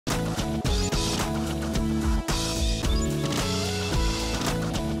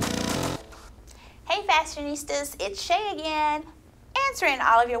Hey fashionistas, it's Shay again, answering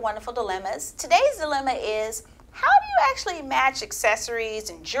all of your wonderful dilemmas. Today's dilemma is, how do you actually match accessories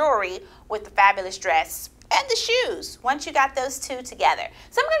and jewelry with the fabulous dress and the shoes once you got those two together?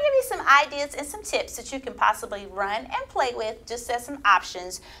 So I'm going to give you some ideas and some tips that you can possibly run and play with, just as some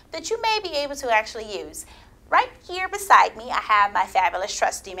options that you may be able to actually use. Right here beside me, I have my fabulous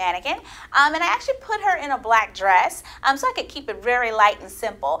trusty mannequin, and I actually put her in a black dress so I could keep it very light and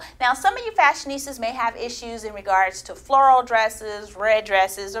simple. Now, some of you fashionistas may have issues in regards to floral dresses, red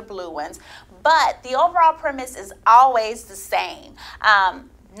dresses, or blue ones, but the overall premise is always the same.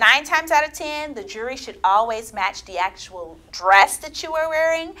 9 times out of 10, the jewelry should always match the actual dress that you are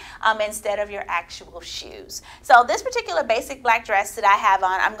wearing instead of your actual shoes. So this particular basic black dress that I have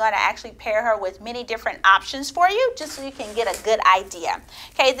on, I'm going to actually pair her with many different options for you, just so you can get a good idea.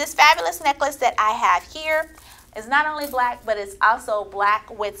 Okay, this fabulous necklace that I have here is not only black, but it's also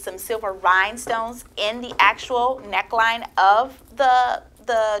black with some silver rhinestones in the actual neckline of the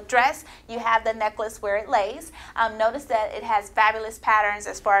dress. You have the necklace where it lays. Notice that it has fabulous patterns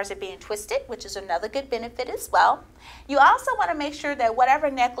as far as it being twisted, which is another good benefit as well. You also want to make sure that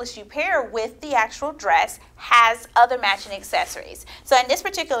whatever necklace you pair with the actual dress has other matching accessories. So in this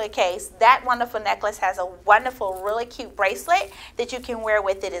particular case, that wonderful necklace has a wonderful, really cute bracelet that you can wear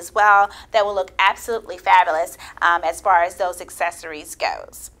with it as well that will look absolutely fabulous as far as those accessories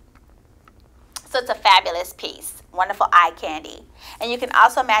goes. So it's a fabulous piece, wonderful eye candy. And you can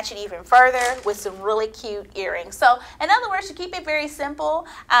also match it even further with some really cute earrings. So in other words, you keep it very simple,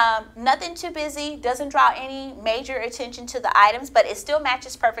 nothing too busy, doesn't draw any major attention to the items, but it still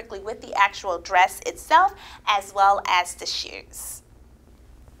matches perfectly with the actual dress itself as well as the shoes.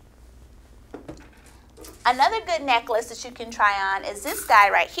 Another good necklace that you can try on is this guy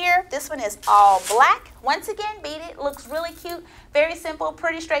right here. This one is all black. Once again, beat it. Looks really cute. Very simple,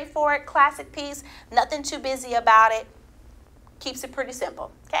 pretty straightforward, classic piece. Nothing too busy about it. Keeps it pretty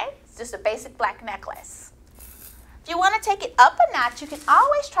simple, okay? It's just a basic black necklace. If you want to take it up a notch, you can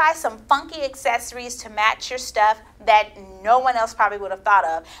always try some funky accessories to match your stuff that no one else probably would have thought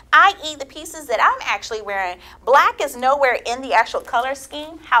of, i.e. the pieces that I'm actually wearing. Black is nowhere in the actual color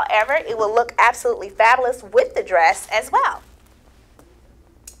scheme. However, it will look absolutely fabulous with the dress as well.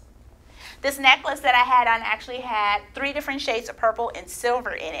 This necklace that I had on actually had 3 different shades of purple and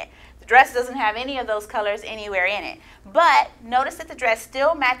silver in it. The dress doesn't have any of those colors anywhere in it. But notice that the dress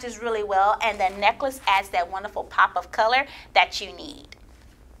still matches really well, and the necklace adds that wonderful pop of color that you need.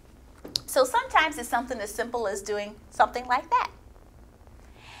 So sometimes it's something as simple as doing something like that.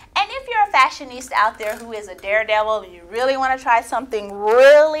 And if you're a fashionista out there who is a daredevil and you really want to try something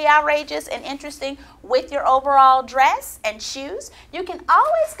really outrageous and interesting with your overall dress and shoes, you can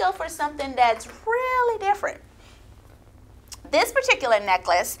always go for something that's really different. This particular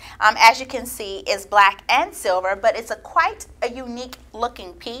necklace, as you can see, is black and silver, but it's quite a unique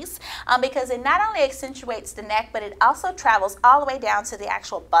looking piece because it not only accentuates the neck, but it also travels all the way down to the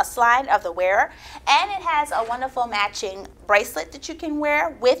actual bust line of the wearer. And it has a wonderful matching bracelet that you can wear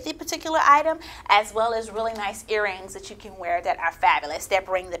with the particular item, as well as really nice earrings that you can wear that are fabulous, that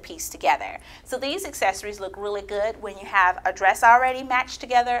bring the piece together. So these accessories look really good when you have a dress already matched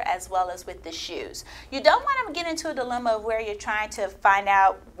together, as well as with the shoes. You don't want to get into a dilemma of where you're trying to find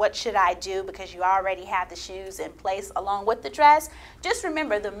out what should I do because you already have the shoes in place along with the dress. Just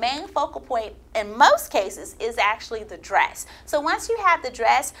remember, the main focal point in most cases is actually the dress. So once you have the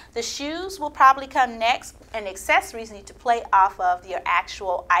dress, the shoes will probably come next, and accessories need to play off of your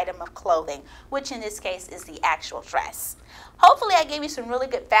actual item of clothing, which in this case is the actual dress. Hopefully I gave you some really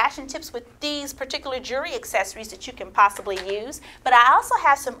good fashion tips with these particular jewelry accessories that you can possibly use, but I also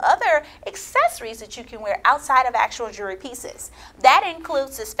have some other accessories that you can wear outside of actual jewelry pieces. That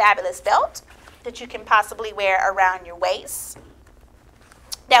includes this fabulous belt that you can possibly wear around your waist.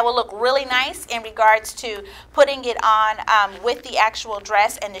 That will look really nice in regards to putting it on with the actual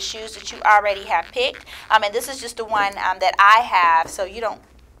dress and the shoes that you already have picked. And this is just the one that I have, so you don't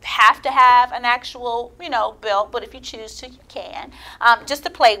have to have an actual, belt, but if you choose to, you can. Just to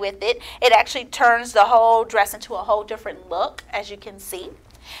play with it. It actually turns the whole dress into a whole different look, as you can see.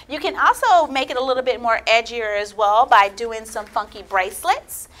 You can also make it a little bit more edgier as well by doing some funky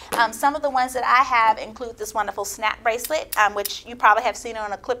bracelets. Some of the ones that I have include this wonderful snap bracelet, which you probably have seen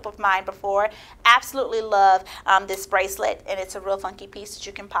on a clip of mine before. Absolutely love this bracelet, and it's a real funky piece that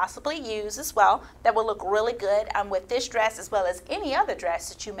you can possibly use as well. That will look really good with this dress as well as any other dress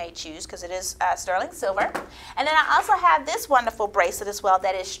that you may choose, because it is sterling silver. And then I also have this wonderful bracelet as well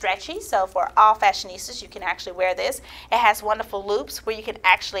that is stretchy, so for all fashionistas you can actually wear this. It has wonderful loops where you can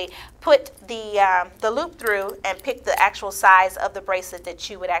actually put the loop through and pick the actual size of the bracelet that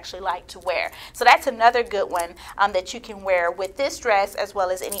you would actually like to wear. So that's another good one that you can wear with this dress, as well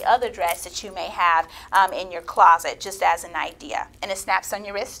as any other dress that you may have in your closet, just as an idea. And it snaps on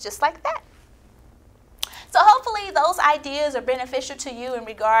your wrist just like that. So hopefully those ideas are beneficial to you in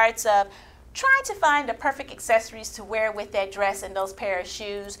regards of trying to find the perfect accessories to wear with that dress and those pair of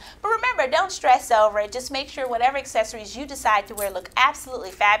shoes. But remember, don't stress over it. Just make sure whatever accessories you decide to wear look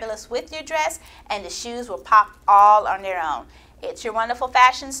absolutely fabulous with your dress, and the shoes will pop all on their own. It's your wonderful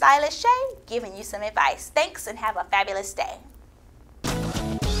fashion stylist, Shay, giving you some advice. Thanks, and have a fabulous day.